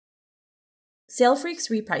Salefreaks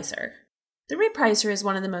Repricer. The Repricer is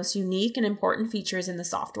one of the most unique and important features in the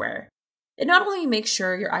software. It not only makes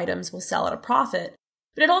sure your items will sell at a profit,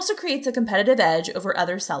 but it also creates a competitive edge over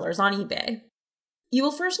other sellers on eBay. You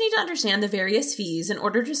will first need to understand the various fees in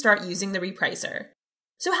order to start using the Repricer.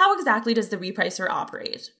 So how exactly does the Repricer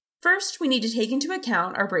operate? First, we need to take into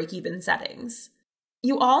account our break-even settings.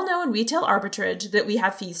 You all know in retail arbitrage that we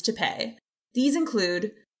have fees to pay. These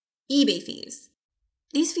include eBay fees.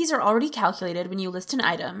 These fees are already calculated when you list an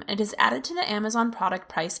item and is added to the Amazon product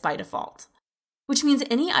price by default, which means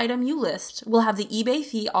any item you list will have the eBay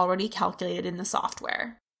fee already calculated in the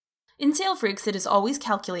software. In Salefreaks, it is always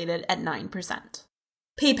calculated at 9%.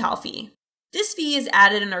 PayPal fee. This fee is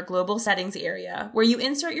added in our global settings area, where you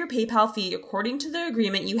insert your PayPal fee according to the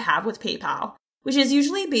agreement you have with PayPal, which is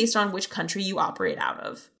usually based on which country you operate out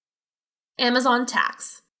of. Amazon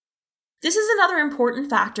tax. This is another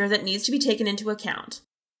important factor that needs to be taken into account.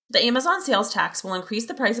 The Amazon sales tax will increase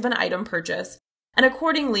the price of an item purchased and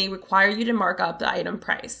accordingly require you to mark up the item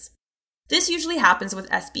price. This usually happens with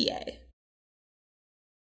SBA.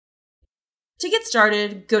 To get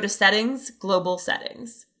started, go to Settings, Global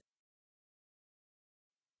Settings.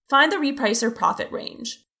 Find the Repricer profit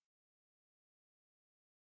range.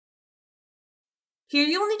 Here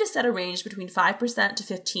you will need to set a range between 5% to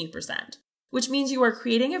 15%. Which means you are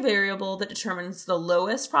creating a variable that determines the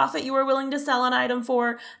lowest profit you are willing to sell an item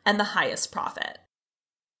for and the highest profit.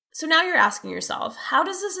 So now you're asking yourself, how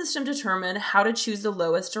does the system determine how to choose the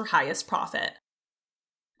lowest or highest profit?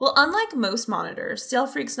 Well, unlike most monitors,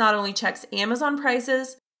 Salefreaks not only checks Amazon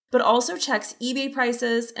prices, but also checks eBay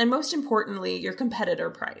prices and most importantly, your competitor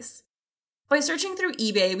price. By searching through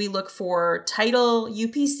eBay, we look for title,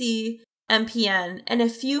 UPC, MPN, and a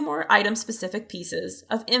few more item-specific pieces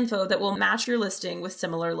of info that will match your listing with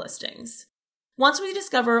similar listings. Once we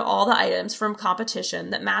discover all the items from competition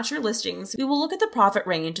that match your listings, we will look at the profit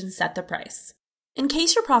range and set the price. In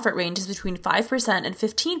case your profit range is between 5% and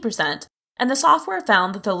 15%, and the software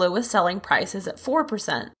found that the lowest selling price is at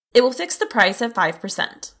 4%, it will fix the price at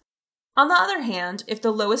 5%. On the other hand, if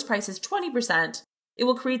the lowest price is 20%, it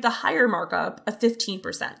will create the higher markup of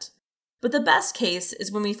 15%. But the best case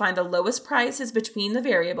is when we find the lowest price is between the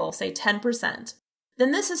variable, say 10%.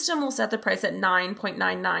 Then the system will set the price at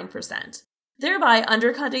 9.99%, thereby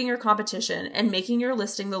undercutting your competition and making your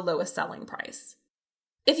listing the lowest selling price.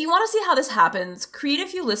 If you want to see how this happens, create a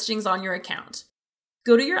few listings on your account.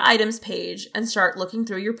 Go to your items page and start looking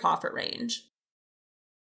through your profit range.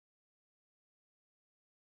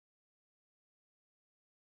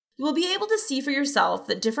 You will be able to see for yourself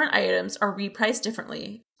that different items are repriced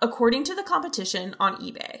differently according to the competition on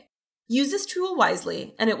eBay. Use this tool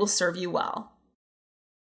wisely and it will serve you well.